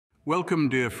Welcome,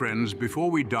 dear friends.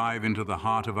 Before we dive into the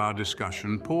heart of our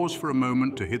discussion, pause for a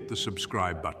moment to hit the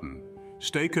subscribe button.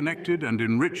 Stay connected and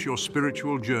enrich your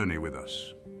spiritual journey with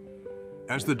us.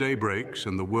 As the day breaks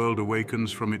and the world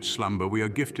awakens from its slumber, we are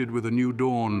gifted with a new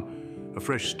dawn, a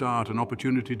fresh start, an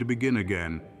opportunity to begin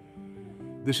again.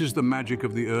 This is the magic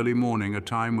of the early morning, a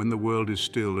time when the world is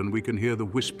still and we can hear the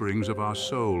whisperings of our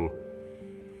soul.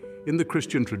 In the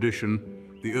Christian tradition,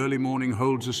 the early morning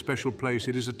holds a special place.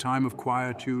 It is a time of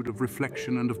quietude, of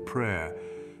reflection, and of prayer.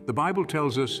 The Bible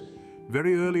tells us,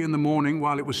 very early in the morning,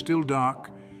 while it was still dark,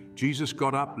 Jesus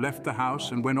got up, left the house,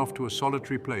 and went off to a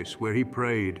solitary place where he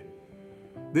prayed.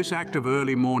 This act of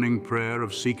early morning prayer,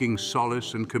 of seeking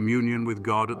solace and communion with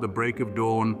God at the break of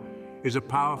dawn, is a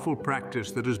powerful practice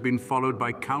that has been followed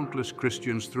by countless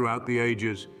Christians throughout the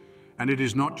ages. And it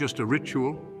is not just a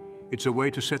ritual. It's a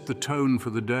way to set the tone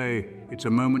for the day. It's a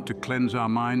moment to cleanse our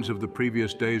minds of the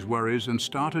previous day's worries and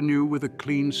start anew with a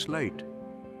clean slate.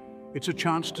 It's a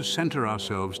chance to center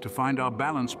ourselves, to find our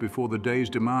balance before the day's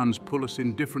demands pull us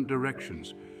in different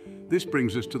directions. This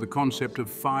brings us to the concept of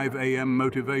 5 a.m.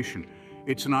 motivation.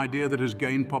 It's an idea that has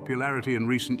gained popularity in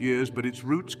recent years, but its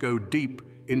roots go deep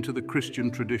into the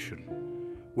Christian tradition.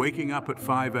 Waking up at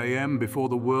 5 a.m. before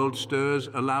the world stirs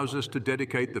allows us to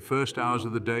dedicate the first hours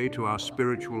of the day to our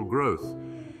spiritual growth.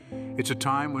 It's a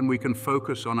time when we can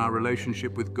focus on our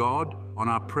relationship with God, on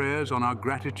our prayers, on our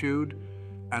gratitude,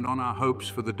 and on our hopes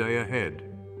for the day ahead.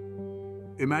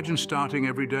 Imagine starting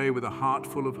every day with a heart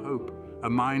full of hope, a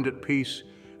mind at peace,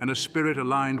 and a spirit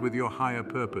aligned with your higher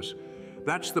purpose.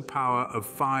 That's the power of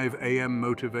 5 a.m.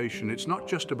 motivation. It's not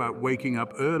just about waking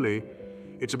up early.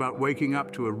 It's about waking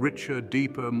up to a richer,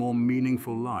 deeper, more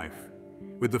meaningful life.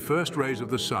 With the first rays of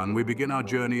the sun, we begin our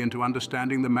journey into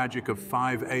understanding the magic of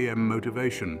 5 a.m.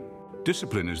 motivation.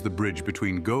 Discipline is the bridge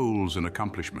between goals and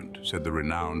accomplishment, said the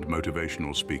renowned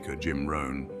motivational speaker Jim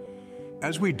Rohn.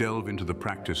 As we delve into the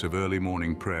practice of early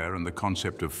morning prayer and the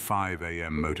concept of 5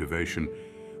 a.m. motivation,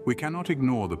 we cannot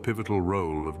ignore the pivotal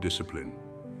role of discipline.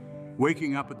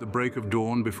 Waking up at the break of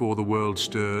dawn before the world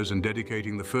stirs and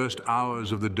dedicating the first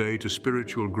hours of the day to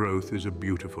spiritual growth is a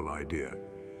beautiful idea.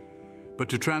 But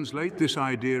to translate this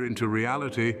idea into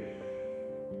reality,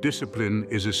 discipline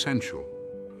is essential.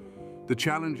 The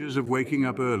challenges of waking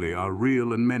up early are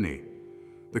real and many.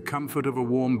 The comfort of a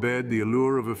warm bed, the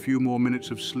allure of a few more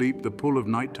minutes of sleep, the pull of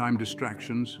nighttime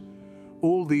distractions,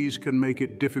 all these can make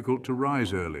it difficult to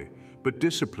rise early. But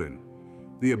discipline,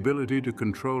 the ability to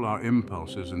control our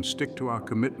impulses and stick to our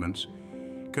commitments,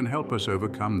 can help us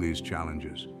overcome these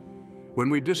challenges. When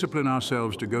we discipline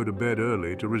ourselves to go to bed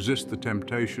early, to resist the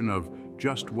temptation of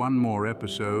just one more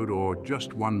episode or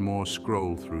just one more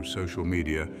scroll through social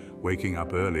media, waking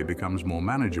up early becomes more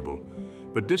manageable.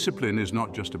 But discipline is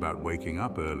not just about waking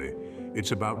up early.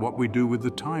 It's about what we do with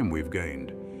the time we've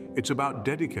gained. It's about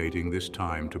dedicating this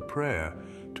time to prayer,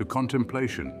 to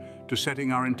contemplation, to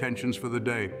setting our intentions for the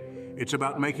day. It's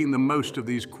about making the most of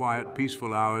these quiet,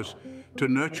 peaceful hours to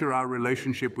nurture our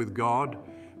relationship with God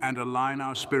and align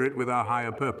our spirit with our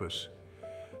higher purpose.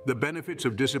 The benefits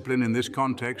of discipline in this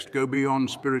context go beyond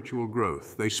spiritual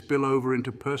growth. They spill over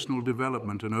into personal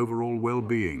development and overall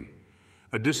well-being.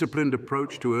 A disciplined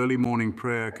approach to early morning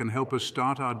prayer can help us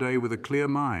start our day with a clear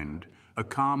mind, a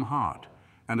calm heart,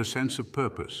 and a sense of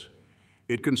purpose.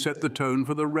 It can set the tone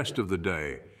for the rest of the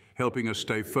day, helping us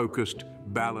stay focused,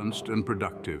 balanced, and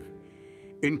productive.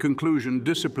 In conclusion,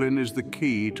 discipline is the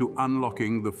key to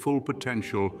unlocking the full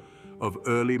potential of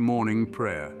early morning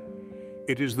prayer.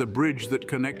 It is the bridge that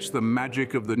connects the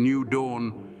magic of the new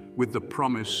dawn with the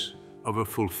promise of a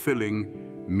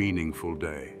fulfilling, meaningful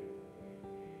day.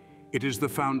 It is the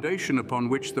foundation upon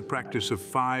which the practice of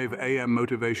 5 a.m.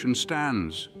 motivation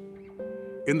stands.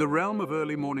 In the realm of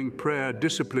early morning prayer,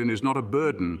 discipline is not a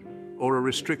burden or a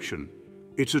restriction.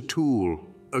 It's a tool,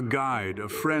 a guide, a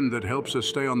friend that helps us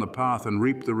stay on the path and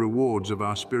reap the rewards of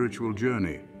our spiritual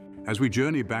journey. As we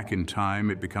journey back in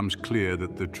time, it becomes clear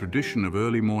that the tradition of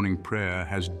early morning prayer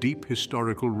has deep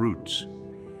historical roots.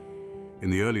 In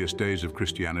the earliest days of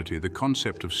Christianity, the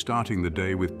concept of starting the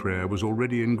day with prayer was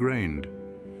already ingrained.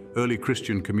 Early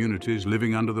Christian communities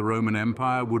living under the Roman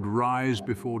Empire would rise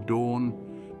before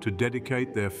dawn to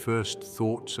dedicate their first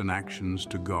thoughts and actions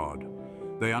to God.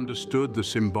 They understood the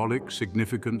symbolic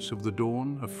significance of the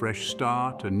dawn, a fresh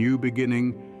start, a new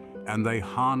beginning, and they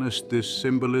harnessed this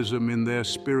symbolism in their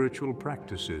spiritual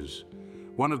practices.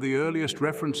 One of the earliest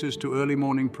references to early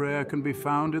morning prayer can be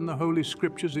found in the Holy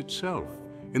Scriptures itself.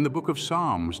 In the book of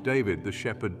Psalms, David, the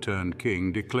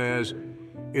shepherd-turned-king, declares,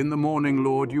 "In the morning,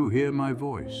 Lord, you hear my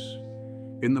voice.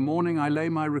 In the morning I lay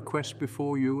my request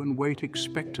before you and wait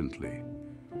expectantly."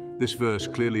 This verse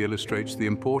clearly illustrates the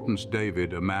importance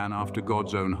David, a man after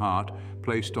God's own heart,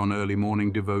 placed on early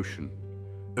morning devotion.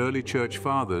 Early church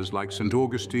fathers like St.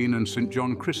 Augustine and St.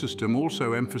 John Chrysostom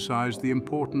also emphasized the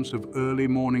importance of early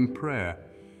morning prayer.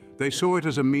 They saw it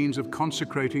as a means of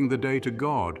consecrating the day to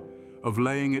God, of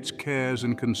laying its cares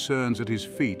and concerns at His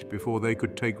feet before they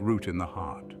could take root in the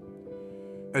heart.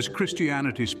 As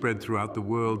Christianity spread throughout the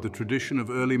world, the tradition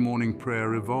of early morning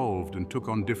prayer evolved and took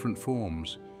on different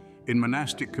forms. In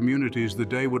monastic communities, the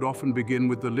day would often begin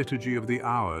with the Liturgy of the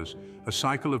Hours, a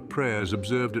cycle of prayers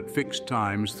observed at fixed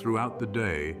times throughout the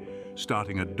day,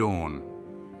 starting at dawn.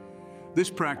 This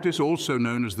practice, also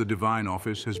known as the Divine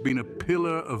Office, has been a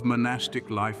pillar of monastic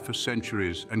life for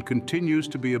centuries and continues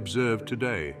to be observed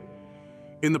today.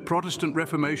 In the Protestant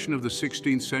Reformation of the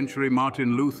 16th century,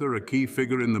 Martin Luther, a key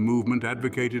figure in the movement,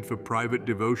 advocated for private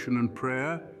devotion and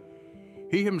prayer.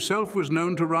 He himself was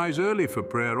known to rise early for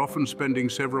prayer, often spending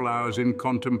several hours in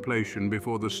contemplation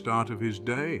before the start of his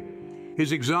day.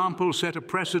 His example set a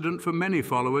precedent for many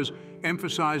followers,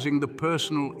 emphasizing the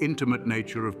personal, intimate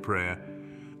nature of prayer.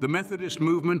 The Methodist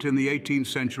movement in the 18th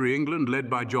century England, led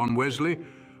by John Wesley,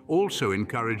 also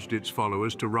encouraged its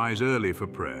followers to rise early for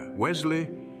prayer. Wesley,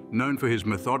 known for his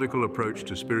methodical approach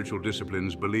to spiritual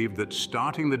disciplines, believed that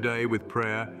starting the day with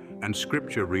prayer and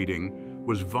scripture reading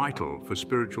was vital for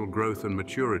spiritual growth and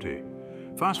maturity.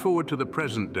 Fast forward to the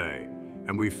present day,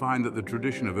 and we find that the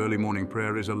tradition of early morning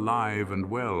prayer is alive and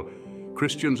well.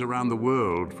 Christians around the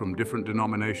world, from different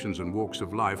denominations and walks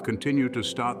of life, continue to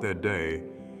start their day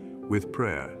with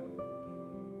prayer.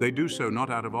 They do so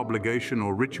not out of obligation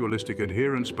or ritualistic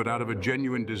adherence, but out of a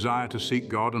genuine desire to seek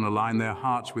God and align their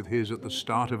hearts with His at the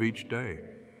start of each day.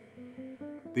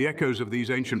 The echoes of these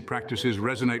ancient practices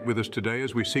resonate with us today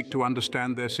as we seek to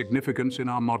understand their significance in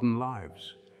our modern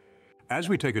lives. As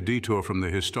we take a detour from the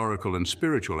historical and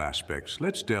spiritual aspects,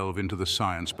 let's delve into the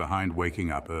science behind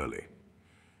waking up early.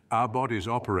 Our bodies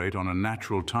operate on a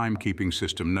natural timekeeping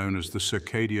system known as the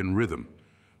circadian rhythm,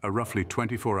 a roughly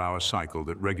 24-hour cycle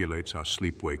that regulates our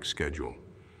sleep-wake schedule.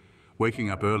 Waking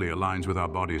up early aligns with our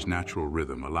body's natural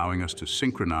rhythm, allowing us to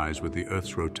synchronize with the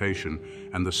Earth's rotation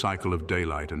and the cycle of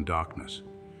daylight and darkness.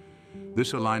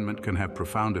 This alignment can have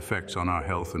profound effects on our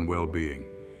health and well-being.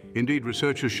 Indeed,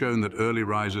 research has shown that early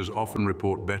risers often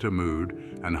report better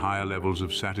mood and higher levels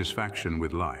of satisfaction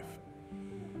with life.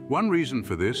 One reason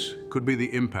for this could be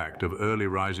the impact of early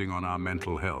rising on our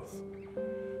mental health.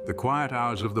 The quiet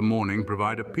hours of the morning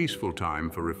provide a peaceful time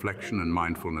for reflection and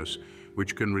mindfulness,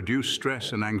 which can reduce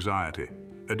stress and anxiety.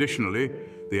 Additionally,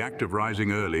 the act of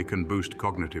rising early can boost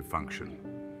cognitive function.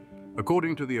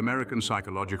 According to the American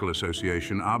Psychological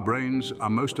Association, our brains are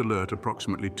most alert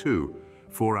approximately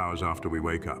 4 hours after we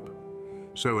wake up.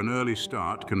 So an early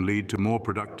start can lead to more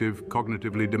productive,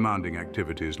 cognitively demanding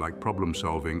activities like problem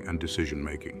solving and decision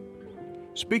making.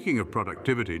 Speaking of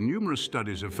productivity, numerous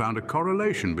studies have found a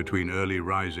correlation between early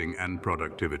rising and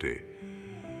productivity.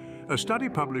 A study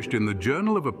published in the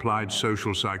Journal of Applied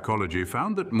Social Psychology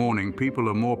found that morning people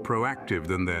are more proactive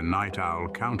than their night owl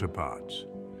counterparts.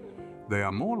 They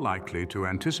are more likely to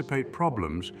anticipate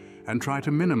problems and try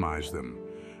to minimize them,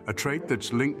 a trait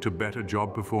that's linked to better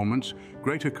job performance,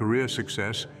 greater career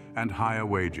success, and higher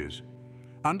wages.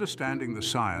 Understanding the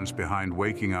science behind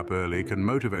waking up early can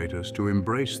motivate us to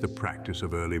embrace the practice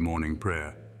of early morning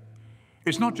prayer.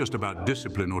 It's not just about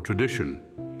discipline or tradition.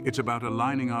 It's about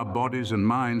aligning our bodies and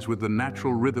minds with the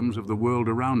natural rhythms of the world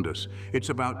around us. It's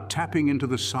about tapping into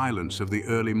the silence of the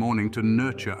early morning to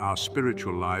nurture our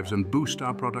spiritual lives and boost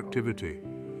our productivity.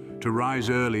 To rise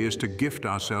early is to gift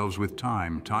ourselves with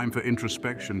time for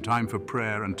introspection, time for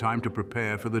prayer, and time to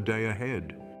prepare for the day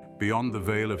ahead. Beyond the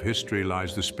veil of history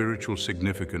lies the spiritual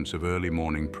significance of early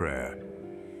morning prayer.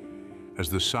 As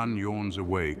the sun yawns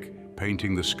awake,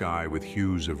 painting the sky with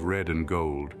hues of red and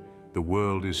gold, the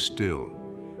world is still.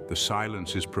 The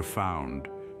silence is profound,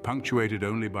 punctuated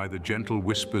only by the gentle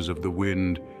whispers of the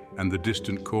wind and the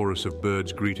distant chorus of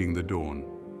birds greeting the dawn.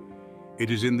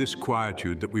 It is in this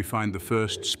quietude that we find the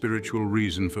first spiritual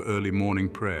reason for early morning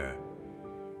prayer: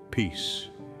 peace.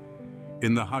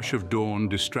 In the hush of dawn,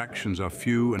 distractions are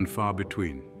few and far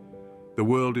between. The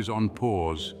world is on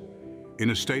pause, in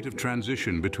a state of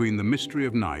transition between the mystery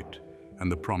of night and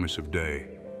the promise of day.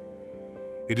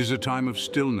 It is a time of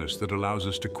stillness that allows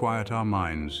us to quiet our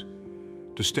minds,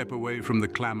 to step away from the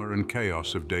clamor and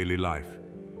chaos of daily life.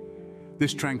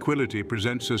 This tranquility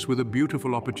presents us with a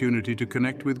beautiful opportunity to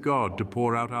connect with God, to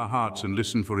pour out our hearts and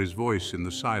listen for His voice in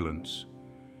the silence.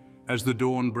 As the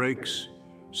dawn breaks,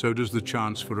 so does the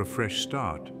chance for a fresh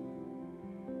start.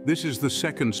 This is the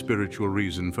second spiritual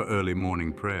reason for early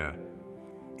morning prayer.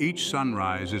 Each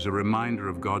sunrise is a reminder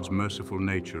of God's merciful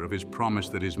nature, of His promise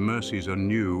that His mercies are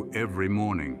new every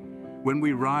morning. When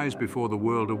we rise before the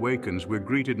world awakens, we're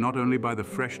greeted not only by the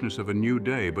freshness of a new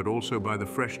day, but also by the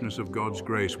freshness of God's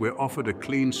grace. We're offered a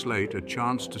clean slate, a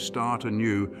chance to start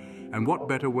anew, and what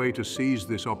better way to seize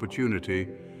this opportunity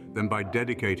than by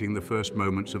dedicating the first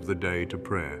moments of the day to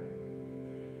prayer.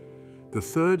 The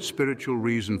third spiritual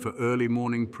reason for early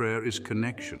morning prayer is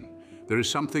connection. There is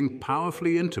something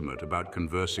powerfully intimate about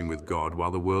conversing with God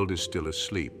while the world is still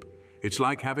asleep. It's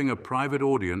like having a private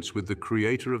audience with the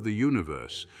Creator of the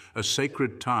universe, a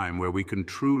sacred time where we can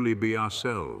truly be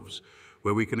ourselves,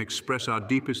 where we can express our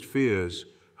deepest fears,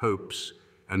 hopes,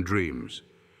 and dreams.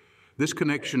 This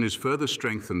connection is further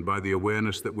strengthened by the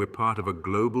awareness that we're part of a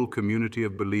global community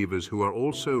of believers who are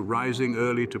also rising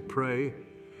early to pray,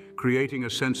 creating a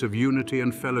sense of unity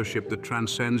and fellowship that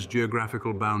transcends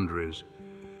geographical boundaries.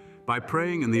 By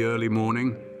praying in the early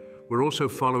morning, we're also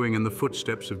following in the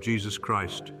footsteps of Jesus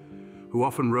Christ, who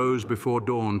often rose before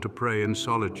dawn to pray in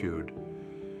solitude.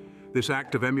 This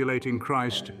act of emulating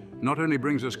Christ not only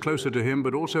brings us closer to Him,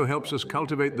 but also helps us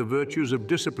cultivate the virtues of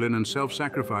discipline and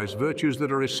self-sacrifice, virtues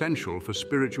that are essential for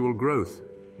spiritual growth.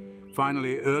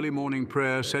 Finally, early morning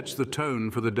prayer sets the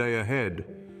tone for the day ahead.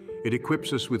 It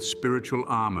equips us with spiritual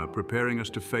armor, preparing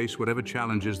us to face whatever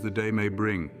challenges the day may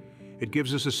bring. It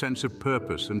gives us a sense of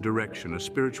purpose and direction, a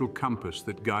spiritual compass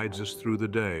that guides us through the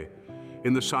day.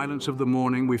 In the silence of the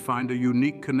morning, we find a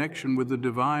unique connection with the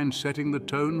divine, setting the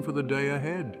tone for the day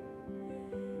ahead.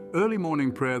 Early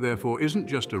morning prayer, therefore, isn't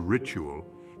just a ritual.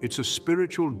 It's a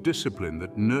spiritual discipline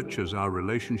that nurtures our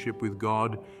relationship with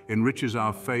God, enriches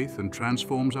our faith, and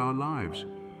transforms our lives.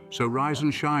 So rise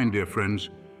and shine, dear friends,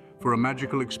 for a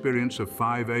magical experience of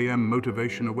 5 a.m.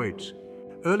 motivation awaits.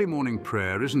 Early morning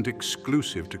prayer isn't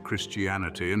exclusive to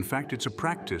Christianity. In fact, it's a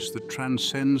practice that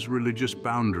transcends religious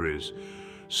boundaries,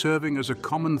 serving as a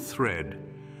common thread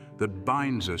that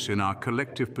binds us in our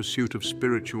collective pursuit of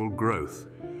spiritual growth.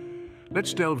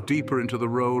 Let's delve deeper into the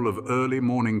role of early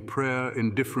morning prayer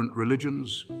in different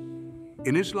religions.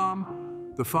 In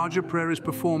Islam, the Fajr prayer is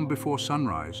performed before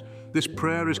sunrise. This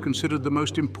prayer is considered the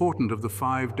most important of the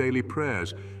 5 daily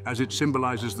prayers, as it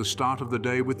symbolizes the start of the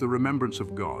day with the remembrance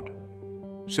of God.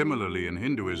 Similarly, in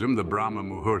Hinduism, the Brahma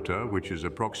Muhurta, which is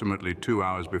approximately 2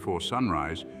 hours before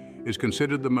sunrise, is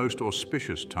considered the most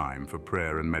auspicious time for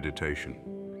prayer and meditation.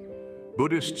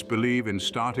 Buddhists believe in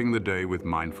starting the day with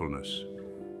mindfulness,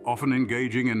 often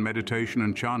engaging in meditation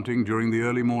and chanting during the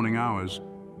early morning hours.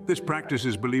 This practice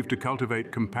is believed to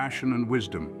cultivate compassion and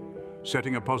wisdom,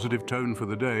 setting a positive tone for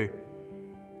the day.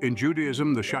 In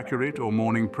Judaism, the shacharit, or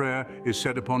morning prayer, is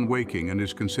said upon waking and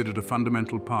is considered a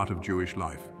fundamental part of Jewish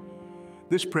life.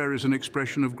 This prayer is an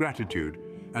expression of gratitude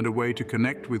and a way to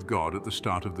connect with God at the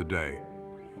start of the day.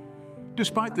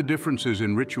 Despite the differences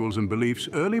in rituals and beliefs,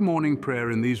 early morning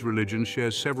prayer in these religions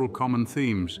shares several common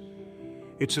themes.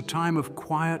 It's a time of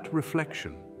quiet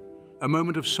reflection, a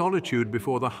moment of solitude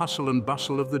before the hustle and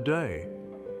bustle of the day.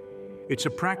 It's a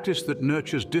practice that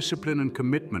nurtures discipline and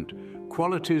commitment,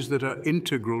 qualities that are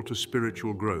integral to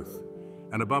spiritual growth.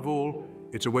 And above all,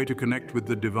 it's a way to connect with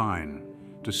the divine,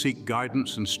 to seek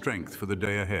guidance and strength for the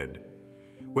day ahead.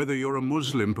 Whether you're a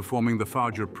Muslim performing the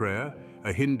Fajr prayer,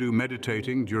 a Hindu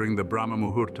meditating during the Brahma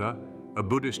Muhurta, a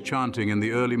Buddhist chanting in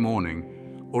the early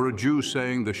morning, or a Jew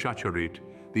saying the shacharit,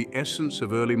 the essence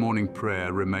of early morning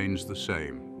prayer remains the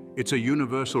same. It's a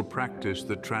universal practice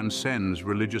that transcends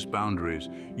religious boundaries,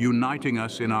 uniting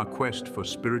us in our quest for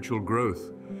spiritual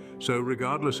growth. So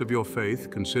regardless of your faith,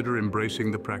 consider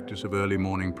embracing the practice of early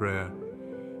morning prayer.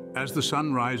 As the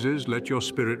sun rises, let your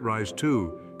spirit rise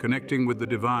too, connecting with the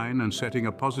divine and setting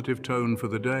a positive tone for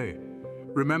the day.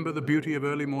 Remember, the beauty of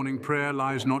early morning prayer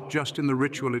lies not just in the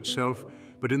ritual itself,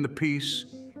 but in the peace,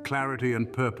 clarity,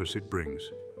 and purpose it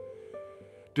brings.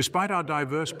 Despite our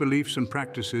diverse beliefs and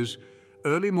practices,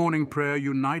 early morning prayer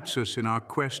unites us in our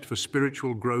quest for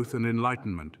spiritual growth and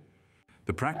enlightenment.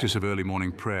 The practice of early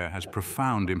morning prayer has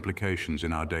profound implications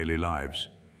in our daily lives.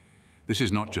 This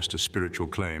is not just a spiritual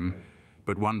claim,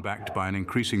 but one backed by an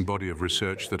increasing body of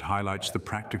research that highlights the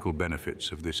practical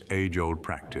benefits of this age-old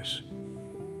practice.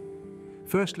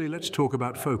 Firstly, let's talk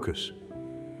about focus.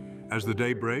 As the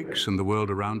day breaks and the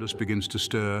world around us begins to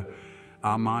stir,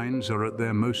 our minds are at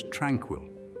their most tranquil.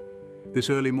 This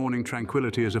early morning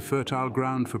tranquility is a fertile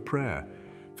ground for prayer,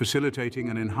 facilitating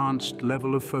an enhanced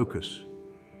level of focus.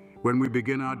 When we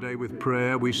begin our day with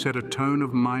prayer, we set a tone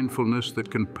of mindfulness that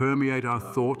can permeate our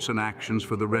thoughts and actions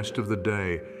for the rest of the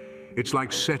day. It's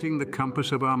like setting the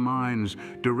compass of our minds,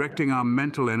 directing our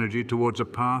mental energy towards a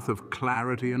path of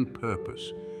clarity and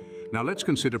purpose. Now let's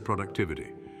consider productivity.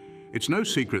 It's no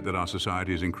secret that our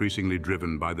society is increasingly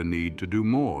driven by the need to do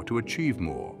more, to achieve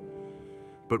more.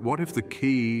 But what if the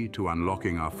key to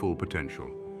unlocking our full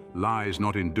potential lies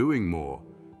not in doing more,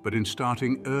 but in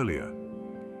starting earlier?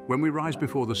 When we rise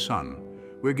before the sun,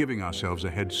 we're giving ourselves a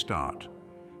head start.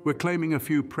 We're claiming a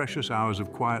few precious hours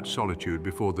of quiet solitude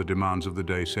before the demands of the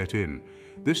day set in.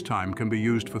 This time can be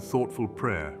used for thoughtful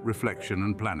prayer, reflection,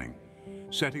 and planning,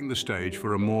 setting the stage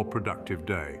for a more productive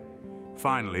day.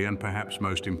 Finally, and perhaps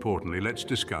most importantly, let's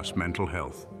discuss mental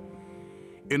health.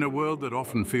 In a world that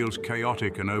often feels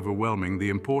chaotic and overwhelming, the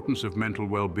importance of mental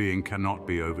well-being cannot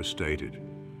be overstated.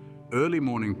 Early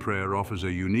morning prayer offers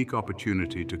a unique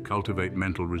opportunity to cultivate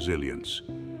mental resilience.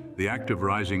 The act of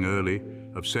rising early,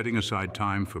 of setting aside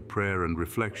time for prayer and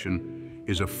reflection,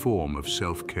 is a form of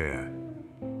self-care.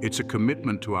 It's a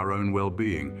commitment to our own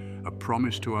well-being, a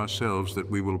promise to ourselves that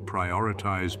we will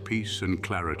prioritize peace and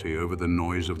clarity over the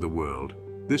noise of the world.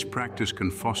 This practice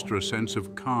can foster a sense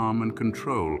of calm and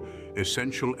control,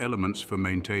 essential elements for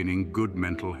maintaining good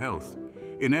mental health.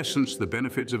 In essence, the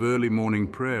benefits of early morning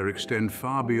prayer extend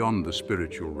far beyond the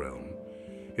spiritual realm.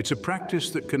 It's a practice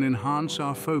that can enhance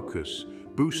our focus,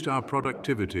 boost our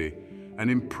productivity, and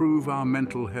improve our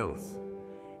mental health.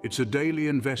 It's a daily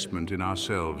investment in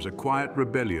ourselves, a quiet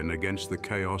rebellion against the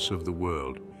chaos of the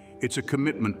world. It's a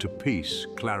commitment to peace,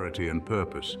 clarity, and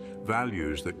purpose,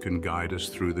 values that can guide us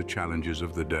through the challenges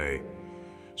of the day.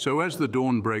 So as the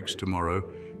dawn breaks tomorrow,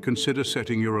 consider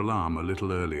setting your alarm a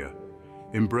little earlier.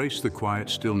 Embrace the quiet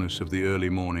stillness of the early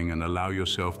morning and allow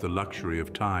yourself the luxury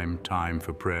of time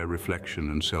for prayer,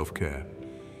 reflection, and self-care.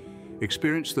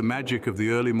 Experience the magic of the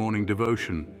early morning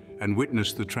devotion and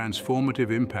witness the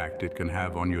transformative impact it can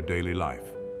have on your daily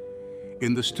life.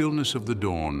 In the stillness of the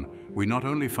dawn, we not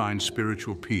only find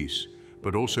spiritual peace,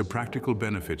 but also practical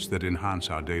benefits that enhance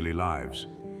our daily lives.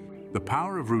 The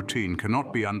power of routine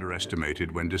cannot be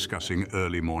underestimated when discussing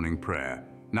early morning prayer.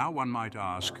 Now one might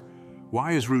ask,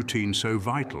 why is routine so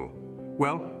vital?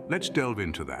 Well, let's delve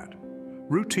into that.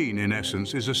 Routine, in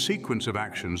essence, is a sequence of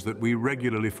actions that we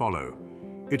regularly follow.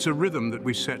 It's a rhythm that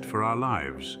we set for our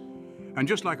lives. And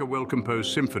just like a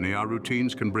well-composed symphony, our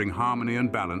routines can bring harmony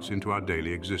and balance into our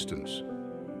daily existence.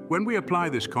 When we apply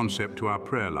this concept to our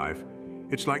prayer life,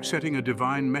 it's like setting a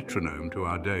divine metronome to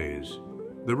our days.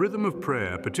 The rhythm of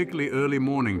prayer, particularly early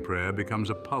morning prayer, becomes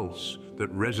a pulse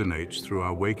that resonates through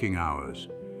our waking hours.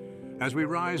 As we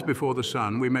rise before the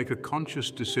sun, we make a conscious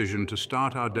decision to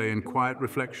start our day in quiet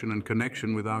reflection and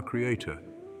connection with our Creator.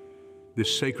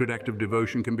 This sacred act of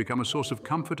devotion can become a source of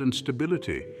comfort and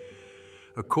stability,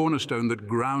 a cornerstone that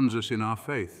grounds us in our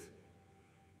faith.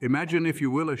 Imagine, if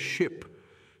you will, a ship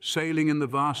sailing in the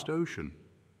vast ocean.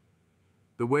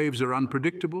 The waves are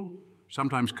unpredictable,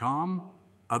 sometimes calm,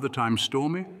 other times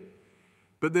stormy.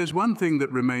 But there's one thing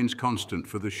that remains constant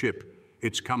for the ship: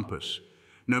 its compass.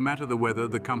 No matter the weather,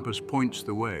 the compass points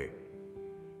the way.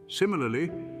 Similarly,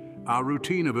 our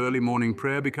routine of early morning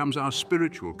prayer becomes our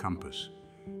spiritual compass,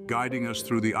 guiding us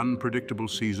through the unpredictable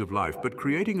seas of life. But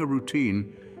creating a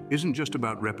routine isn't just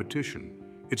about repetition.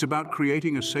 It's about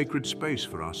creating a sacred space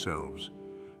for ourselves,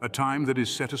 a time that is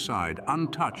set aside,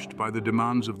 untouched by the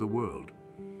demands of the world.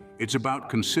 It's about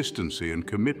consistency and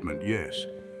commitment, yes,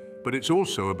 but it's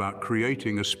also about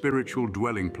creating a spiritual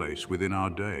dwelling place within our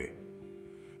day.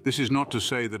 This is not to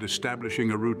say that establishing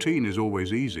a routine is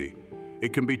always easy.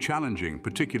 It can be challenging,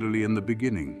 particularly in the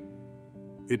beginning.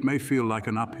 It may feel like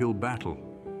an uphill battle,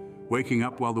 waking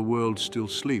up while the world still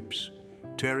sleeps,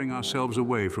 tearing ourselves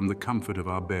away from the comfort of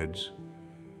our beds.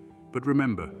 But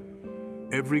remember,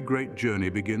 every great journey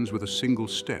begins with a single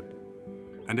step.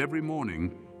 And every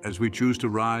morning, as we choose to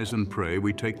rise and pray,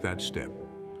 we take that step.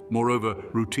 Moreover,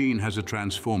 routine has a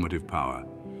transformative power.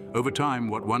 Over time,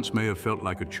 what once may have felt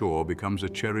like a chore becomes a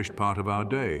cherished part of our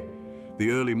day.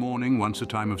 The early morning, once a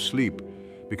time of sleep,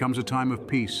 becomes a time of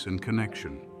peace and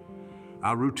connection.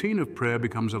 Our routine of prayer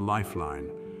becomes a lifeline,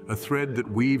 a thread that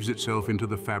weaves itself into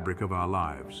the fabric of our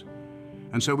lives.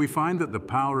 And so we find that the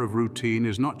power of routine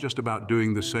is not just about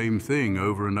doing the same thing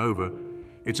over and over.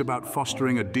 It's about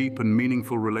fostering a deep and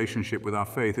meaningful relationship with our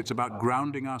faith. It's about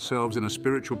grounding ourselves in a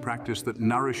spiritual practice that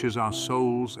nourishes our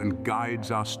souls and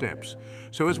guides our steps.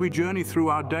 So as we journey through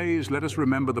our days, let us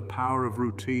remember the power of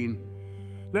routine.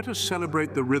 Let us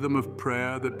celebrate the rhythm of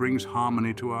prayer that brings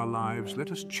harmony to our lives.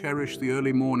 Let us cherish the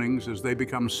early mornings as they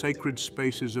become sacred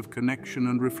spaces of connection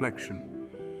and reflection.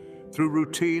 Through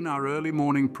routine, our early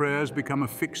morning prayers become a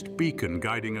fixed beacon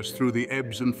guiding us through the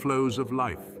ebbs and flows of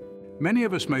life. Many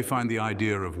of us may find the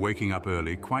idea of waking up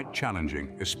early quite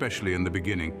challenging, especially in the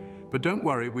beginning, but don't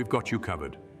worry, we've got you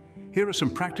covered. Here are some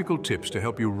practical tips to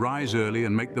help you rise early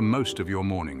and make the most of your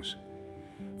mornings.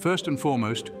 First and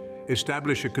foremost,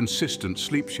 Establish a consistent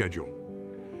sleep schedule.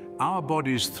 Our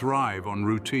bodies thrive on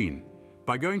routine.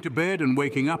 By going to bed and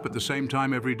waking up at the same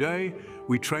time every day,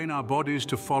 we train our bodies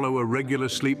to follow a regular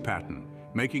sleep pattern,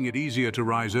 making it easier to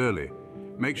rise early.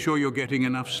 Make sure you're getting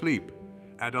enough sleep.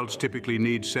 Adults typically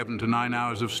need 7 to 9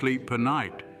 hours of sleep per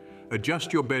night.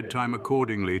 Adjust your bedtime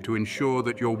accordingly to ensure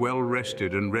that you're well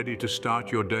rested and ready to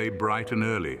start your day bright and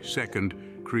early. Second,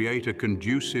 create a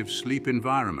conducive sleep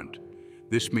environment.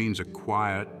 This means a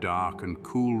quiet, dark, and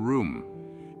cool room.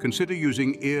 Consider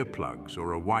using earplugs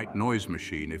or a white noise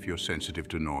machine if you're sensitive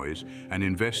to noise, and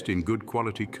invest in good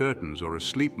quality curtains or a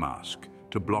sleep mask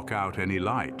to block out any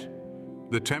light.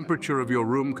 The temperature of your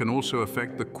room can also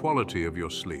affect the quality of your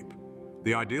sleep.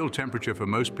 The ideal temperature for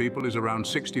most people is around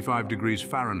 65 degrees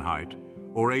Fahrenheit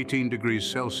or 18 degrees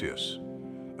Celsius.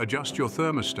 Adjust your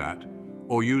thermostat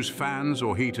or use fans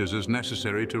or heaters as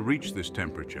necessary to reach this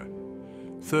temperature.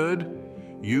 Third,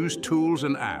 use tools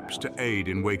and apps to aid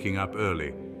in waking up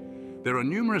early. There are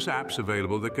numerous apps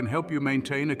available that can help you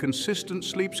maintain a consistent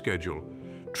sleep schedule,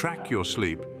 track your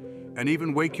sleep, and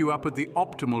even wake you up at the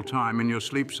optimal time in your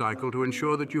sleep cycle to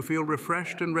ensure that you feel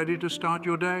refreshed and ready to start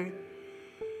your day.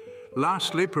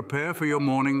 Lastly, prepare for your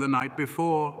morning the night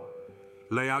before.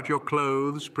 Lay out your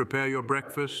clothes, prepare your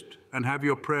breakfast, and have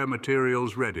your prayer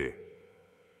materials ready.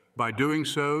 By doing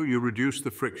so, you reduce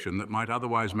the friction that might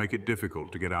otherwise make it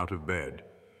difficult to get out of bed.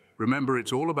 Remember,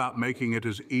 it's all about making it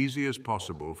as easy as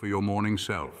possible for your morning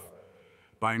self.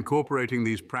 By incorporating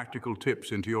these practical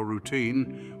tips into your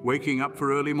routine, waking up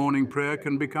for early morning prayer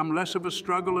can become less of a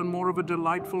struggle and more of a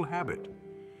delightful habit.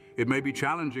 It may be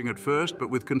challenging at first, but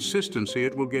with consistency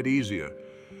it will get easier.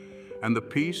 And the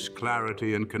peace,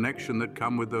 clarity, and connection that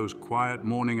come with those quiet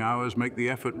morning hours make the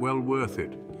effort well worth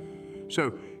it.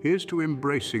 So, here's to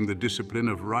embracing the discipline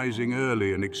of rising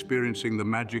early and experiencing the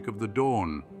magic of the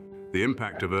dawn. The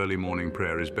impact of early morning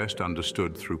prayer is best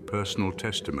understood through personal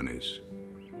testimonies.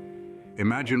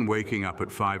 Imagine waking up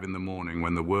at 5 in the morning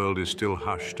when the world is still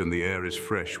hushed and the air is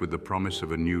fresh with the promise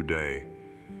of a new day.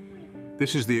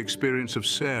 This is the experience of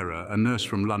Sarah, a nurse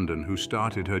from London who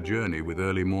started her journey with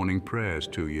early morning prayers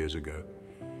 2 years ago.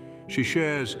 She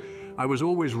shares, "I was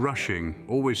always rushing,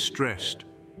 always stressed.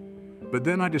 But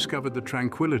then I discovered the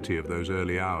tranquility of those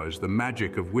early hours, the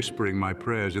magic of whispering my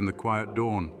prayers in the quiet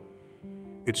dawn.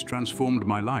 It's transformed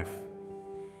my life."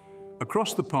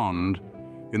 Across the pond,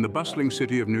 in the bustling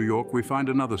city of New York, we find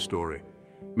another story.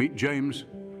 Meet James,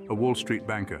 a Wall Street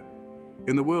banker.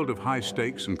 In the world of high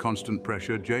stakes and constant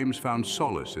pressure, James found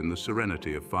solace in the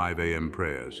serenity of 5 a.m.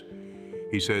 prayers.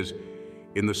 He says,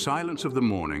 "In the silence of the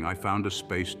morning, I found a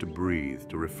space to breathe,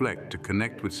 to reflect, to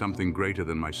connect with something greater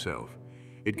than myself.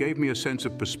 It gave me a sense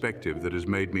of perspective that has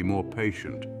made me more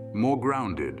patient, more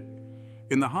grounded."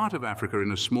 In the heart of Africa,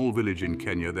 in a small village in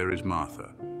Kenya, there is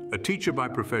Martha. A teacher by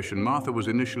profession, Martha was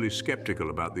initially skeptical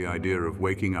about the idea of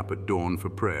waking up at dawn for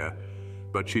prayer,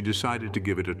 but she decided to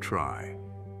give it a try.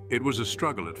 "It was a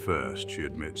struggle at first," she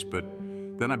admits, "but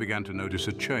then I began to notice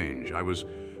a change. I was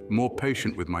more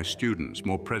patient with my students,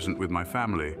 more present with my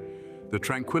family. The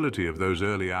tranquility of those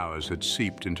early hours had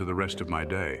seeped into the rest of my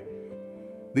day."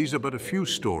 These are but a few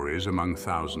stories among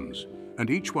thousands, and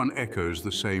each one echoes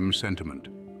the same sentiment.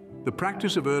 The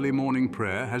practice of early morning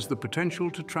prayer has the potential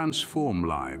to transform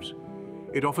lives.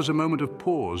 It offers a moment of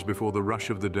pause before the rush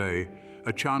of the day,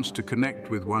 a chance to connect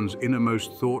with one's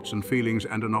innermost thoughts and feelings,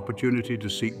 and an opportunity to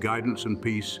seek guidance and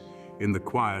peace in the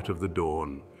quiet of the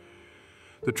dawn.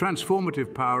 The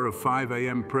transformative power of 5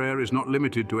 a.m. prayer is not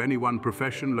limited to any one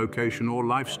profession, location, or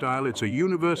lifestyle. It's a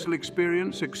universal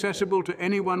experience, accessible to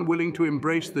anyone willing to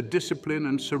embrace the discipline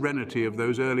and serenity of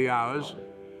those early hours.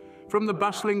 From the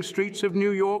bustling streets of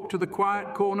New York to the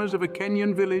quiet corners of a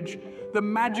Kenyan village, the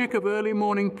magic of early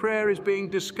morning prayer is being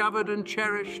discovered and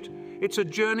cherished. It's a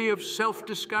journey of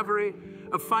self-discovery,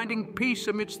 of finding peace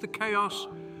amidst the chaos,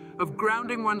 of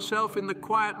grounding oneself in the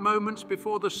quiet moments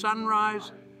before the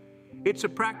sunrise. It's a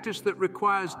practice that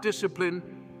requires discipline,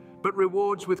 but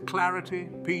rewards with clarity,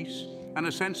 peace, and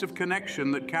a sense of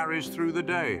connection that carries through the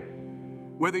day.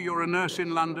 Whether you're a nurse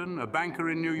in London, a banker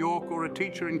in New York, or a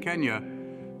teacher in Kenya,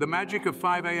 the magic of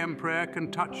 5 a.m. prayer can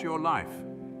touch your life.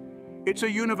 It's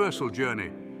a universal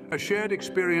journey, a shared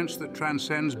experience that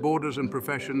transcends borders and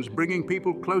professions, bringing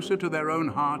people closer to their own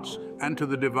hearts and to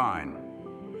the divine.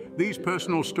 These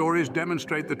personal stories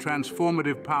demonstrate the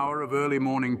transformative power of early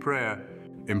morning prayer.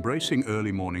 Embracing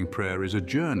early morning prayer is a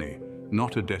journey,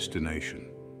 not a destination.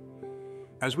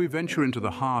 As we venture into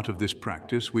the heart of this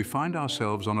practice, we find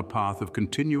ourselves on a path of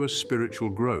continuous spiritual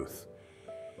growth.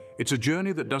 It's a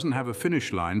journey that doesn't have a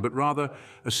finish line, but rather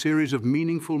a series of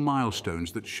meaningful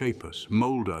milestones that shape us,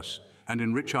 mold us, and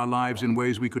enrich our lives in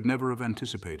ways we could never have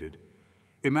anticipated.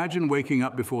 Imagine waking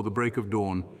up before the break of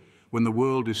dawn, when the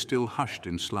world is still hushed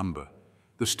in slumber.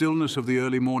 The stillness of the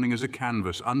early morning is a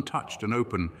canvas, untouched and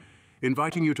open,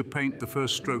 inviting you to paint the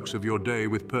first strokes of your day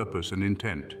with purpose and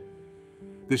intent.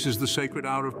 This is the sacred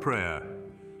hour of prayer,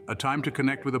 a time to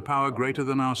connect with a power greater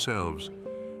than ourselves,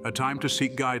 a time to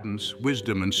seek guidance,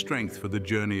 wisdom, and strength for the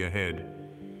journey ahead.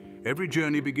 Every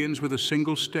journey begins with a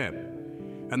single step,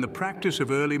 and the practice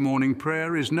of early morning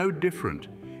prayer is no different.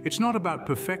 It's not about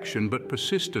perfection, but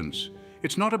persistence.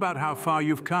 It's not about how far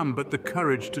you've come, but the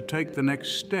courage to take the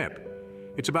next step.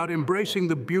 It's about embracing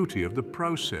the beauty of the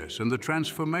process and the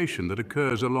transformation that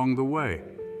occurs along the way.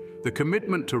 The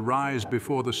commitment to rise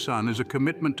before the sun is a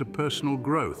commitment to personal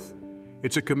growth.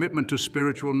 It's a commitment to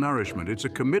spiritual nourishment. It's a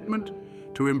commitment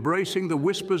to embracing the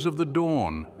whispers of the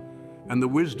dawn and the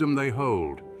wisdom they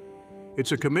hold.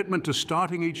 It's a commitment to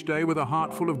starting each day with a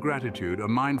heart full of gratitude, a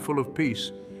mind full of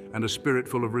peace, and a spirit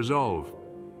full of resolve.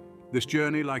 This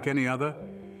journey, like any other,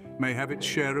 may have its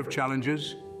share of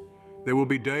challenges. There will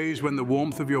be days when the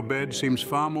warmth of your bed seems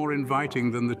far more inviting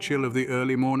than the chill of the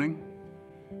early morning.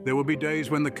 There will be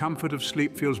days when the comfort of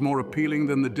sleep feels more appealing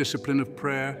than the discipline of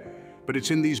prayer. But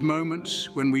it's in these moments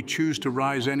when we choose to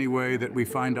rise anyway that we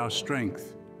find our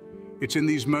strength. It's in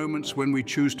these moments when we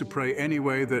choose to pray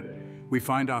anyway that we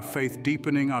find our faith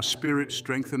deepening, our spirit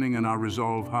strengthening, and our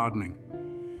resolve hardening.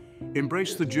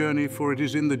 Embrace the journey, for it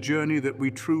is in the journey that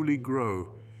we truly grow.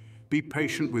 Be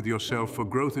patient with yourself, for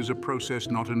growth is a process,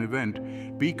 not an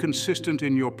event. Be consistent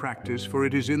in your practice, for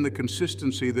it is in the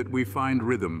consistency that we find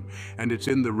rhythm, and it's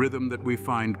in the rhythm that we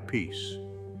find peace.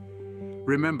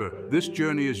 Remember, this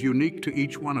journey is unique to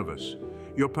each one of us.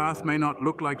 Your path may not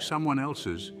look like someone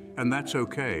else's, and that's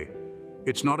okay.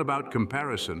 It's not about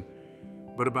comparison,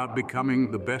 but about becoming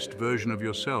the best version of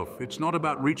yourself. It's not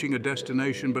about reaching a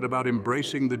destination, but about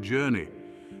embracing the journey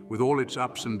with all its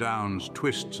ups and downs,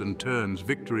 twists and turns,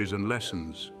 victories and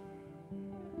lessons.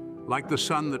 Like the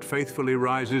sun that faithfully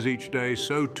rises each day,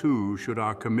 so too should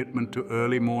our commitment to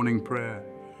early morning prayer.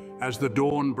 As the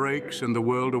dawn breaks and the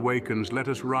world awakens, let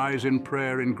us rise in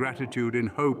prayer, in gratitude, in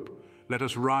hope. Let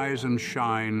us rise and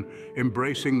shine,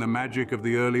 embracing the magic of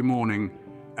the early morning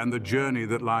and the journey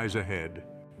that lies ahead.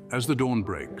 As the dawn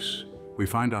breaks, we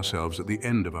find ourselves at the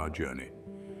end of our journey.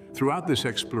 Throughout this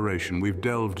exploration, we've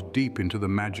delved deep into the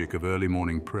magic of early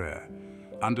morning prayer,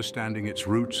 understanding its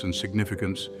roots and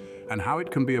significance and how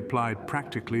it can be applied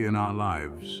practically in our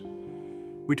lives.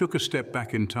 We took a step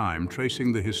back in time,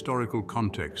 tracing the historical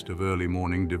context of early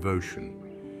morning devotion.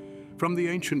 From the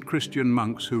ancient Christian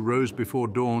monks who rose before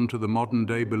dawn to the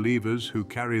modern-day believers who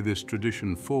carry this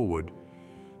tradition forward,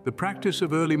 the practice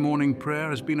of early morning prayer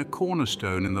has been a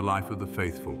cornerstone in the life of the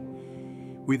faithful.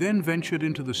 We then ventured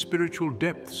into the spiritual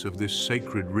depths of this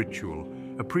sacred ritual,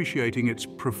 appreciating its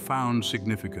profound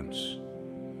significance.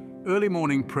 Early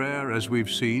morning prayer, as we've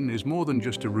seen, is more than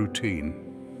just a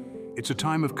routine. It's a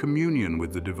time of communion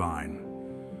with the divine,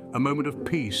 a moment of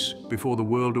peace before the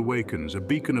world awakens, a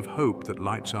beacon of hope that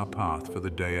lights our path for the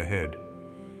day ahead.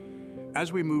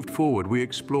 As we moved forward, we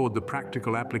explored the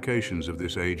practical applications of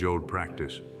this age-old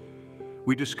practice.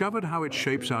 We discovered how it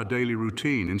shapes our daily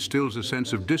routine, instills a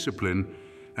sense of discipline,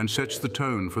 and sets the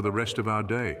tone for the rest of our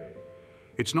day.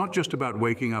 It's not just about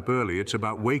waking up early, it's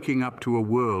about waking up to a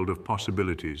world of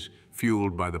possibilities,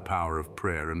 fueled by the power of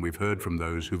prayer, and we've heard from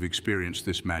those who've experienced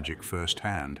this magic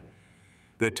firsthand.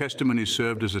 Their testimonies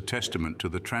served as a testament to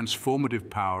the transformative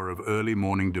power of early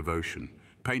morning devotion,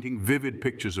 painting vivid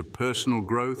pictures of personal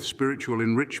growth, spiritual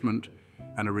enrichment,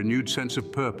 and a renewed sense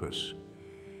of purpose.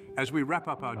 As we wrap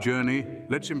up our journey,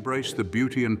 let's embrace the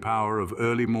beauty and power of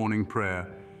early morning prayer.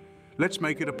 Let's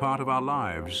make it a part of our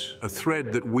lives, a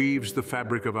thread that weaves the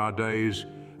fabric of our days,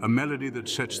 a melody that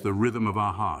sets the rhythm of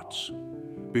our hearts.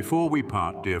 Before we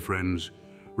part, dear friends,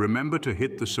 remember to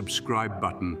hit the subscribe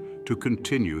button to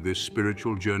continue this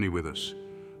spiritual journey with us.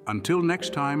 Until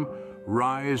next time,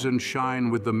 rise and shine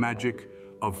with the magic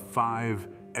of 5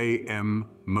 a.m.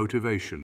 motivation.